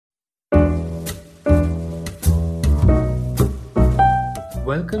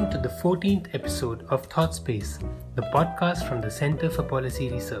Welcome to the 14th episode of ThoughtSpace, the podcast from the Center for Policy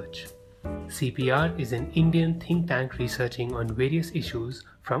Research. CPR is an Indian think tank researching on various issues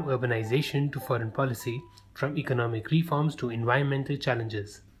from urbanization to foreign policy, from economic reforms to environmental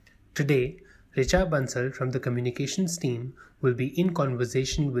challenges. Today, Richa Bansal from the communications team will be in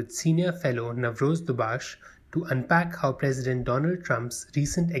conversation with senior fellow Navroz Dubash to unpack how President Donald Trump's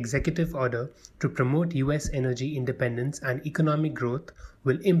recent executive order to promote US energy independence and economic growth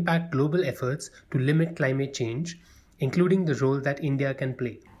will impact global efforts to limit climate change, including the role that India can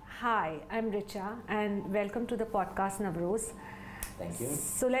play. Hi, I'm Richa and welcome to the podcast Navroz. Thank you.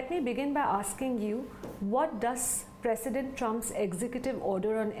 So let me begin by asking you, what does President Trump's executive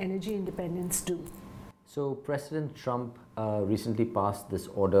order on energy independence do? So President Trump recently passed this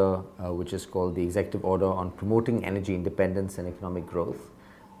order, which is called the Executive Order on Promoting Energy Independence and Economic Growth.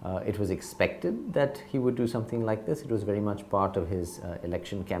 It was expected that he would do something like this. It was very much part of his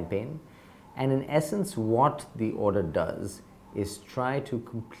election campaign. And in essence, what the order does is try to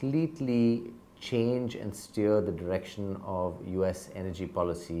completely change and steer the direction of US energy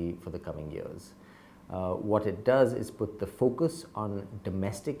policy for the coming years. What it does is put the focus on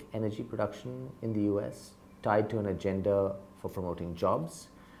domestic energy production in the US, tied to an agenda for promoting jobs.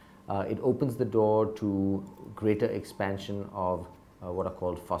 It opens the door to greater expansion of what are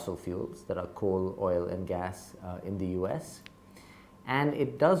called fossil fuels, that are coal, oil, and gas in the US. And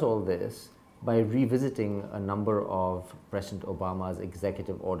it does all this by revisiting a number of President Obama's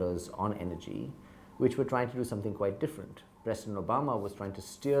executive orders on energy, which were trying to do something quite different. President Obama was trying to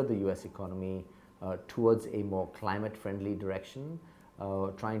steer the US economy towards a more climate-friendly direction,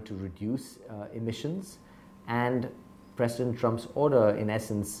 trying to reduce emissions. And President Trump's order, in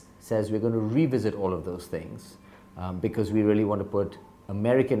essence, says we're going to revisit all of those things because we really want to put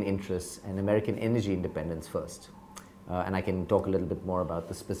American interests and American energy independence first. And I can talk a little bit more about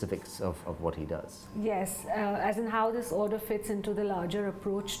the specifics of what he does. Yes, as in how this order fits into the larger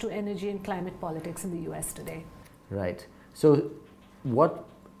approach to energy and climate politics in the US today. Right. So what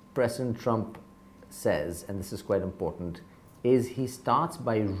President Trump says, and this is quite important, is he starts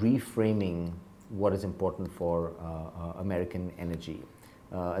by reframing what is important for American energy,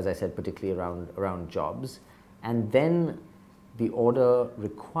 as I said, particularly around jobs. And then the order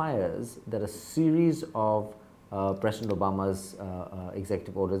requires that a series of President Obama's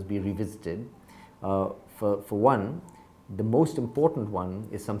executive orders be revisited. For one, the most important one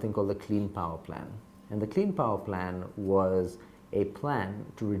is something called the Clean Power Plan. And the Clean Power Plan was a plan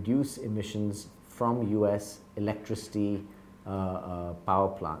to reduce emissions from US electricity power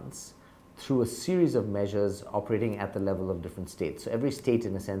plants through a series of measures operating at the level of different states. So every state,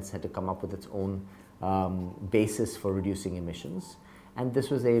 in a sense, had to come up with its own basis for reducing emissions. And this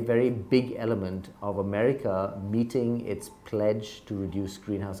was a very big element of America meeting its pledge to reduce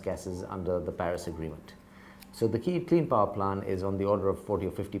greenhouse gases under the Paris Agreement. So the key Clean Power Plan is on the order of 40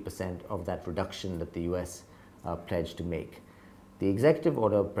 or 50% of that reduction that the US pledged to make. The executive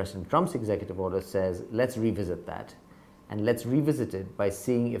order, President Trump's executive order, says let's revisit that. And let's revisit it by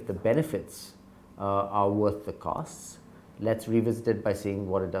seeing if the benefits are worth the costs. Let's revisit it by seeing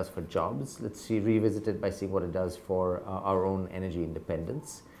what it does for jobs. Let's revisit it by seeing what it does for our own energy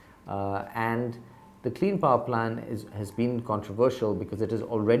independence. And the Clean Power Plan has been controversial because it is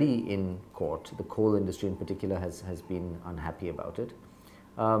already in court. The coal industry in particular has been unhappy about it.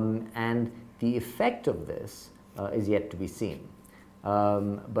 And the effect of this is yet to be seen.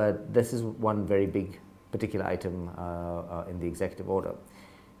 But this is one very big particular item in the executive order.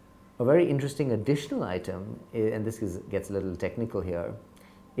 A very interesting additional item, and this gets a little technical here,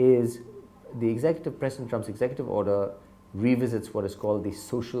 is President Trump's executive order revisits what is called the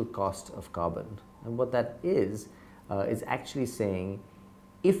social cost of carbon. And what that is actually saying,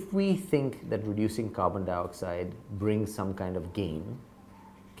 if we think that reducing carbon dioxide brings some kind of gain,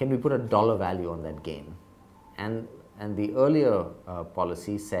 can we put a dollar value on that gain? And the earlier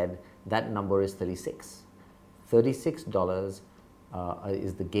policy said that number is 36. $36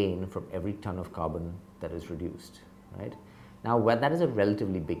 is the gain from every ton of carbon that is reduced, right? Now, that is a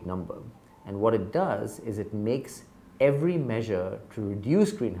relatively big number. And what it does is it makes every measure to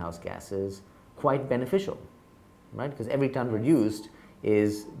reduce greenhouse gases quite beneficial, right? Because every ton reduced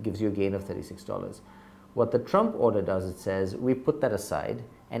gives you a gain of $36. What the Trump order does, it says, we put that aside,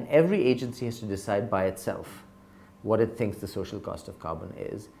 and every agency has to decide by itself what it thinks the social cost of carbon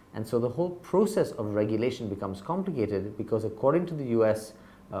is. And so the whole process of regulation becomes complicated because according to US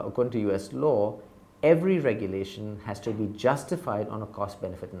law, every regulation has to be justified on a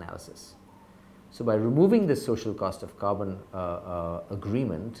cost-benefit analysis. So by removing this social cost of carbon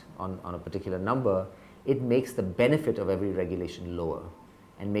agreement on a particular number, it makes the benefit of every regulation lower.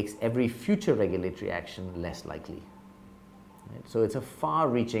 and makes every future regulatory action less likely. Right? So it's a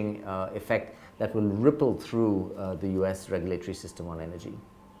far-reaching effect that will ripple through the US regulatory system on energy.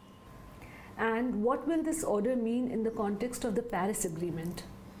 And what will this order mean in the context of the Paris Agreement?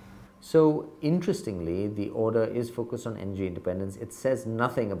 So interestingly, the order is focused on energy independence. It says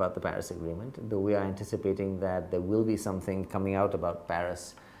nothing about the Paris Agreement, though we are anticipating that there will be something coming out about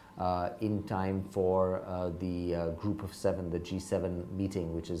Paris in time for the Group of Seven, the G7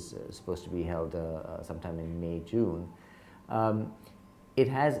 meeting, which is supposed to be held sometime in May, June. It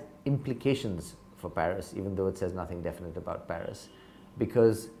has implications for Paris, even though it says nothing definite about Paris,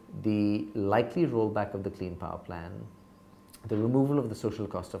 because the likely rollback of the Clean Power Plan, the removal of the social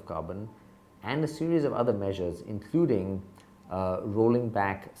cost of carbon, and a series of other measures, including rolling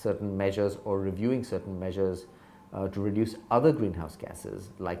back certain measures or reviewing certain measures to reduce other greenhouse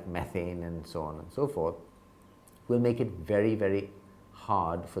gases like methane and so on and so forth, will make it very, very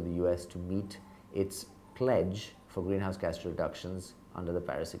hard for the US to meet its pledge for greenhouse gas reductions under the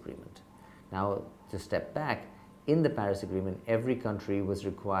Paris Agreement. Now, to step back, in the Paris Agreement, every country was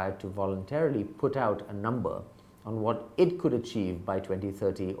required to voluntarily put out a number on what it could achieve by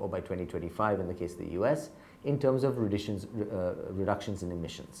 2030 or by 2025 in the case of the US in terms of reductions in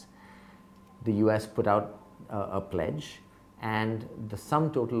emissions. The US put out a pledge, and the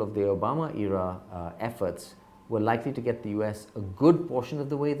sum total of the Obama era efforts were likely to get the US a good portion of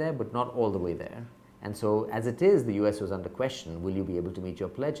the way there, but not all the way there. And so as it is, the US was under question, will you be able to meet your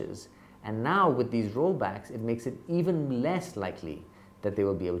pledges? And now with these rollbacks, it makes it even less likely that they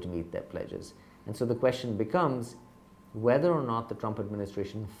will be able to meet their pledges. And so the question becomes whether or not the Trump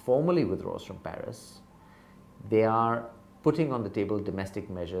administration formally withdraws from Paris. They are putting on the table domestic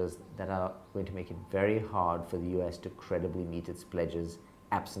measures that are going to make it very hard for the US to credibly meet its pledges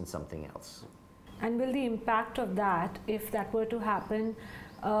absent something else. And will the impact of that, if that were to happen,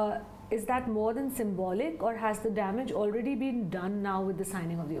 is that more than symbolic, or has the damage already been done now with the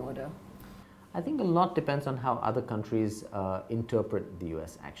signing of the order? I think a lot depends on how other countries interpret the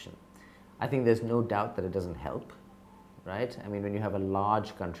US action. I think there's no doubt that it doesn't help, right? I mean, when you have a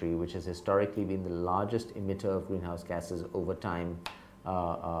large country which has historically been the largest emitter of greenhouse gases over time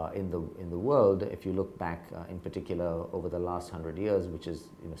in the world, if you look back in particular over the last 100 years, which is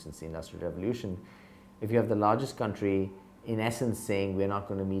since the Industrial Revolution, if you have the largest country in essence saying we're not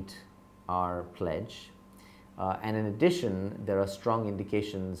going to meet our pledge, and in addition there are strong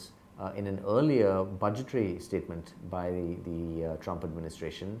indications in an earlier budgetary statement by the Trump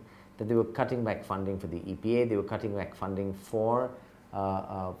administration that they were cutting back funding for the EPA, they were cutting back funding for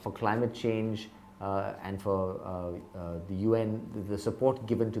climate change and for the UN, the support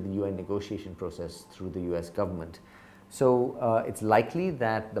given to the UN negotiation process through the US government. So it's likely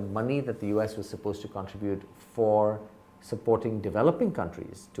that the money that the US was supposed to contribute for supporting developing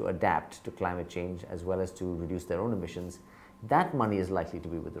countries to adapt to climate change as well as to reduce their own emissions, that money is likely to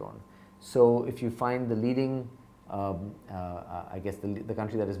be withdrawn. So if you find the leading, I guess the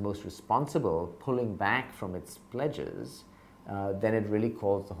country that is most responsible pulling back from its pledges, then it really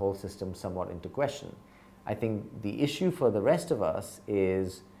calls the whole system somewhat into question. I think the issue for the rest of us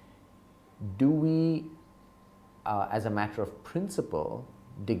is, do we, as a matter of principle,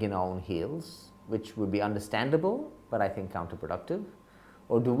 dig in our own heels, which would be understandable, but I think counterproductive?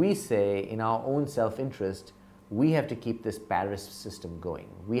 Or do we say, in our own self-interest, we have to keep this Paris system going.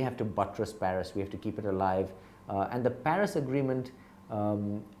 We have to buttress Paris, we have to keep it alive. And the Paris Agreement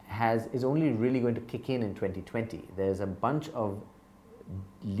is only really going to kick in 2020. There's a bunch of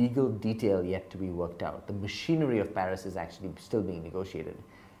legal detail yet to be worked out. The machinery of Paris is actually still being negotiated.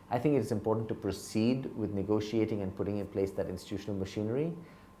 I think it's important to proceed with negotiating and putting in place that institutional machinery,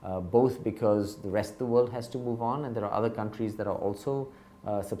 both because the rest of the world has to move on and there are other countries that are also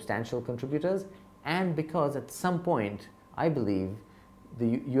substantial contributors, and because at some point, I believe,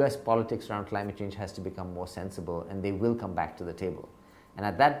 the US politics around climate change has to become more sensible and they will come back to the table. And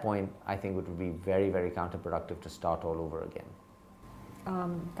at that point, I think it would be very, very counterproductive to start all over again.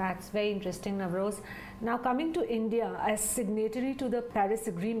 That's very interesting, Navroz. Now, coming to India, as signatory to the Paris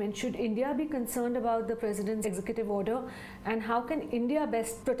Agreement, should India be concerned about the President's executive order? And how can India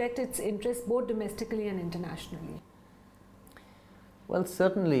best protect its interests both domestically and internationally? Well,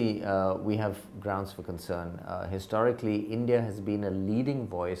 certainly we have grounds for concern. Historically, India has been a leading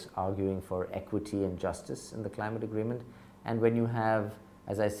voice arguing for equity and justice in the climate agreement. And when you have,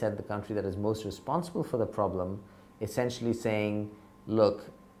 as I said, the country that is most responsible for the problem, essentially saying, look,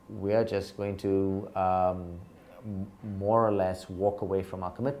 we are just going to more or less walk away from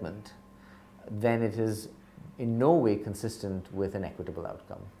our commitment, then it is in no way consistent with an equitable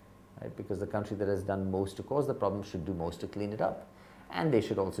outcome, right? Because the country that has done most to cause the problem should do most to clean it up. and they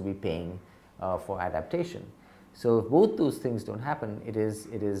should also be paying for adaptation. So if both those things don't happen, it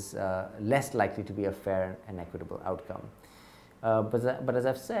is less likely to be a fair and equitable outcome. But as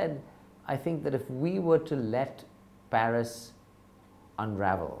I've said, I think that if we were to let Paris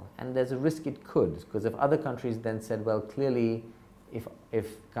unravel, and there's a risk it could, because if other countries then said, well, clearly,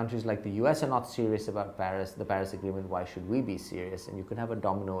 if countries like the US are not serious about Paris, the Paris Agreement, why should we be serious? And you could have a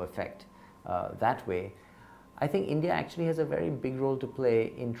domino effect that way. I think India actually has a very big role to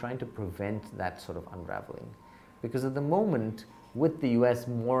play in trying to prevent that sort of unraveling. Because at the moment, with the US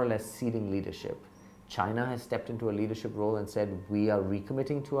more or less ceding leadership, China has stepped into a leadership role and said, we are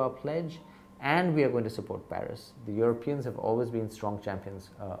recommitting to our pledge and we are going to support Paris. The Europeans have always been strong champions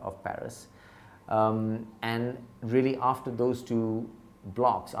of Paris. And really after those two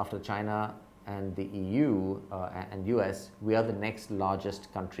blocs, after China and the EU and US, we are the next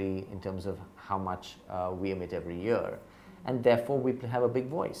largest country in terms of how much we emit every year. And therefore we have a big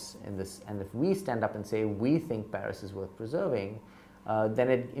voice in this. And if we stand up and say we think Paris is worth preserving, then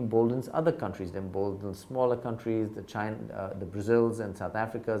it emboldens other countries. It emboldens smaller countries, the Brazils and South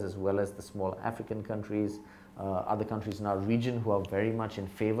Africas, as well as the small African countries, other countries in our region who are very much in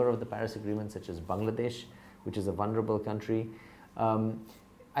favor of the Paris Agreement, such as Bangladesh, which is a vulnerable country.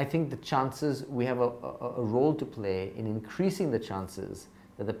 I think the chances, we have a role to play in increasing the chances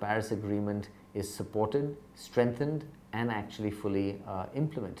that the Paris Agreement is supported, strengthened, and actually fully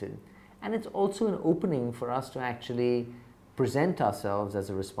implemented. And it's also an opening for us to actually present ourselves as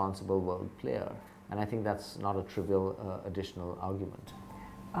a responsible world player. And I think that's not a trivial additional argument.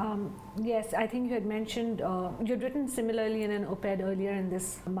 Yes, I think you had mentioned, you had written similarly in an op-ed earlier in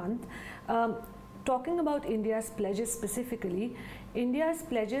this month. Talking about India's pledges specifically, India's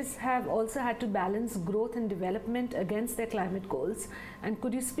pledges have also had to balance growth and development against their climate goals. And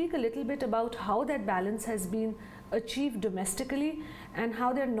could you speak a little bit about how that balance has been achieved domestically and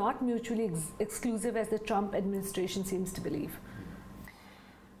how they're not mutually exclusive as the Trump administration seems to believe?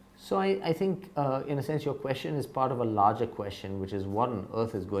 So I think, in a sense, your question is part of a larger question, which is what on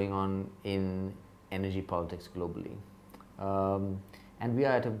earth is going on in energy politics globally. And we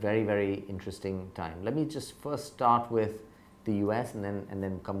are at a very, very interesting time. Let me just first start with the US and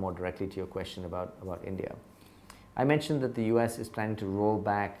then come more directly to your question about India. I mentioned that the US is planning to roll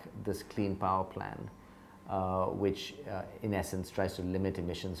back this Clean Power Plan, which in essence tries to limit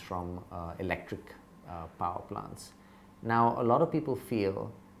emissions from electric power plants. Now, a lot of people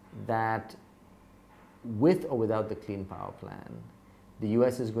feel that with or without the Clean Power Plan, the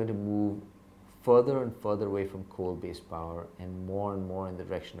US is going to move further and further away from coal-based power and more in the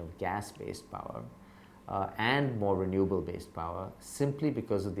direction of gas-based power and more renewable-based power, simply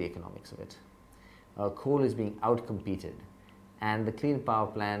because of the economics of it. Coal is being outcompeted, and the Clean Power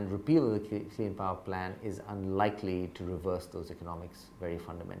Plan, repeal of the Clean Power Plan, is unlikely to reverse those economics very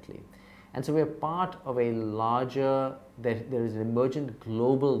fundamentally. And so we are part of a larger, there is an emergent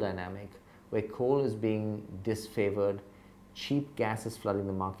global dynamic where coal is being disfavored, cheap gas is flooding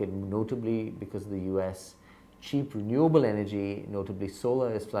the market, notably because of the US, cheap renewable energy, notably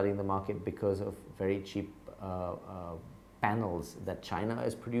solar, is flooding the market because of very cheap panels that China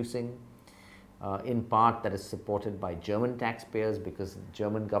is producing. In part that is supported by German taxpayers because the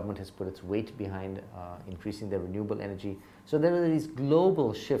German government has put its weight behind increasing their renewable energy. So there are these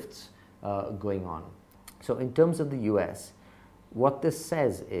global shifts going on. So in terms of the US, what this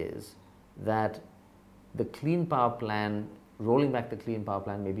says is that the Clean Power Plan, rolling back the Clean Power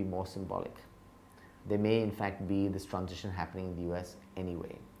Plan, may be more symbolic. There may in fact be this transition happening in the US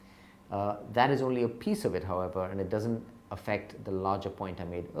anyway. That is only a piece of it, however, and it doesn't affect the larger point I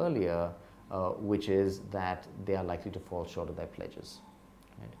made earlier, which is that they are likely to fall short of their pledges.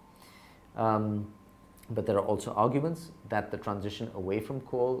 Right? But there are also arguments that the transition away from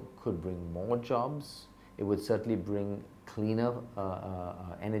coal could bring more jobs. It would certainly bring cleaner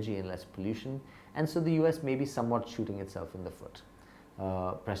energy and less pollution. And so the US may be somewhat shooting itself in the foot.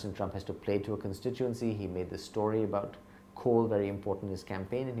 President Trump has to play to a constituency. He made this story about coal very important in his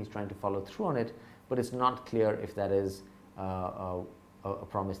campaign, and he's trying to follow through on it, but it's not clear if that is a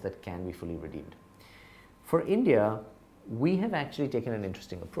promise that can be fully redeemed. For India, we have actually taken an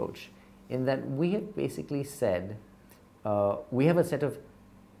interesting approach in that we have basically said we have a set of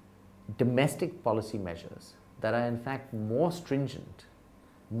domestic policy measures that are in fact more stringent,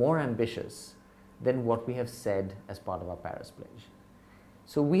 more ambitious than what we have said as part of our Paris Pledge.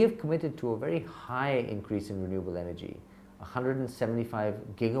 So we have committed to a very high increase in renewable energy, 175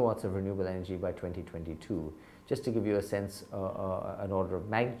 gigawatts of renewable energy by 2022. Just to give you a sense, an order of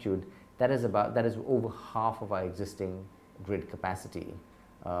magnitude, that is over half of our existing grid capacity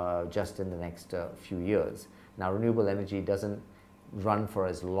just in the next few years. Now, renewable energy doesn't run for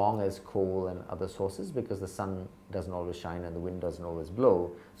as long as coal and other sources, because the sun doesn't always shine and the wind doesn't always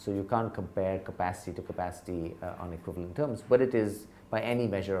blow. So you can't compare capacity to capacity on equivalent terms, but it is by any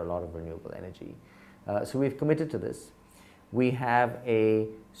measure a lot of renewable energy. So we've committed to this. We have a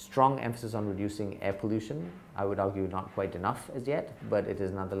strong emphasis on reducing air pollution. I would argue not quite enough as yet, but it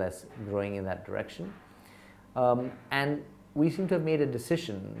is nonetheless growing in that direction. And we seem to have made a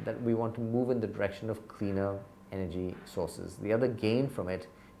decision that we want to move in the direction of cleaner energy sources. The other gain from it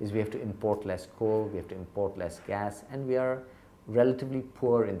is we have to import less coal, we have to import less gas, and we are relatively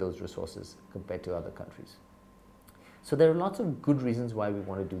poor in those resources compared to other countries. So there are lots of good reasons why we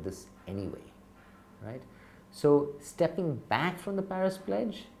want to do this anyway, right? So stepping back from the Paris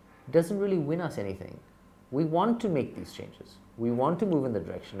Pledge doesn't really win us anything. We want to make these changes. We want to move in the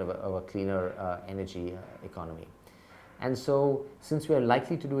direction of a cleaner energy economy. And so, since we are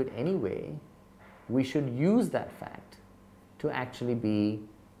likely to do it anyway, we should use that fact to actually be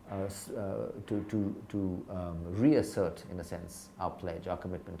reassert, in a sense, our pledge, our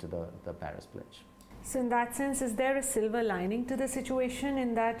commitment to the Paris Pledge. So in that sense, is there a silver lining to the situation,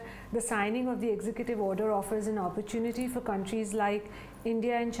 in that the signing of the executive order offers an opportunity for countries like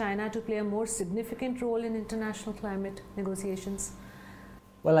India and China to play a more significant role in international climate negotiations?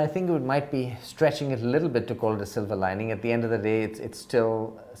 Well, I think it might be stretching it a little bit to call it a silver lining. At the end of the day, it's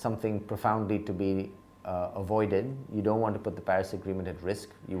still something profoundly to be avoided. You don't want to put the Paris Agreement at risk.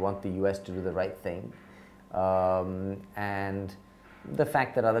 You want the US to do the right thing. And the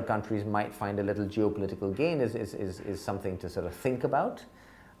fact that other countries might find a little geopolitical gain is something to sort of think about.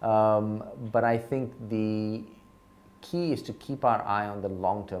 But I think the key is to keep our eye on the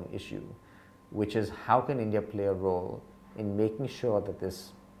long-term issue, which is how can India play a role in making sure that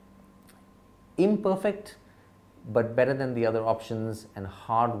this imperfect but better than the other options and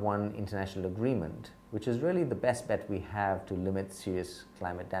hard-won international agreement, which is really the best bet we have to limit serious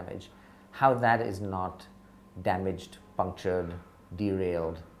climate damage, how that is not damaged, punctured,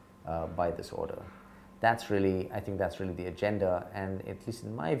 derailed by this order. I think that's really the agenda, and at least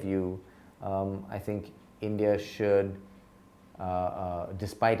in my view, I think India should,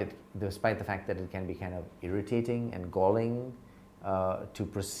 despite the fact that it can be kind of irritating and galling to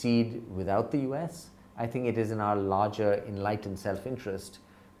proceed without the US, I think it is in our larger enlightened self-interest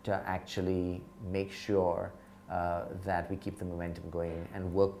to actually make sure that we keep the momentum going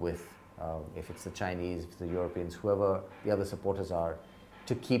and work with, if it's the Chinese, if it's the Europeans, whoever the other supporters are,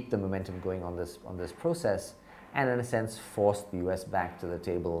 to keep the momentum going on this process, and in a sense force the US back to the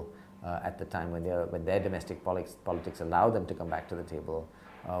table at the time when their domestic politics allow them to come back to the table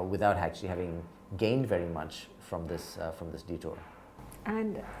without actually having gained very much from this detour.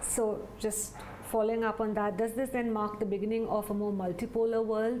 And so, just following up on that, does this then mark the beginning of a more multipolar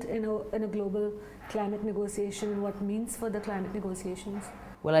world in a global climate negotiation, and what it means for the climate negotiations?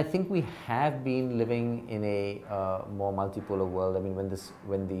 Well, I think we have been living in a more multipolar world. I mean, when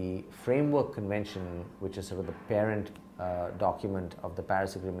the Framework Convention, which is sort of the parent document of the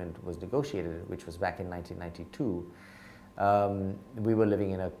Paris Agreement, was negotiated, which was back in 1992, we were living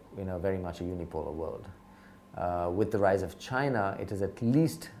in a very much a unipolar world. With the rise of China, it is at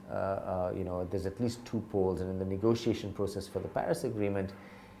least there's at least two poles, and in the negotiation process for the Paris Agreement,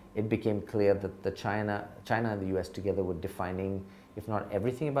 it became clear that China and the US together were defining, if not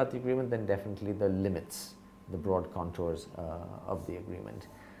everything about the agreement, then definitely the limits, the broad contours of the agreement.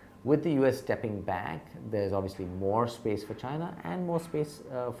 With the US stepping back, there's obviously more space for China and more space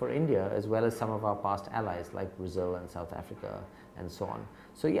for India, as well as some of our past allies like Brazil and South Africa and so on.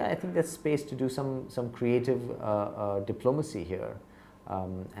 So yeah, I think there's space to do some creative diplomacy here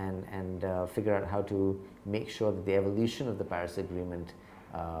and figure out how to make sure that the evolution of the Paris Agreement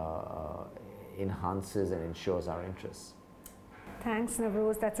enhances and ensures our interests. Thanks,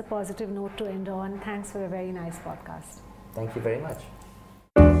 Navroz. That's a positive note to end on. Thanks for a very nice podcast. Thank you very much.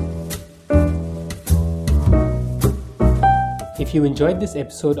 If you enjoyed this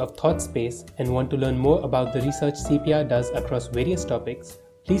episode of ThoughtSpace and want to learn more about the research CPR does across various topics,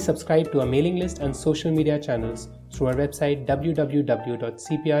 please subscribe to our mailing list and social media channels through our website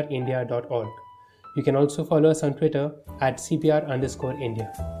www.cprindia.org. You can also follow us on Twitter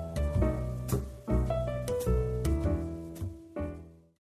 @CPR_India.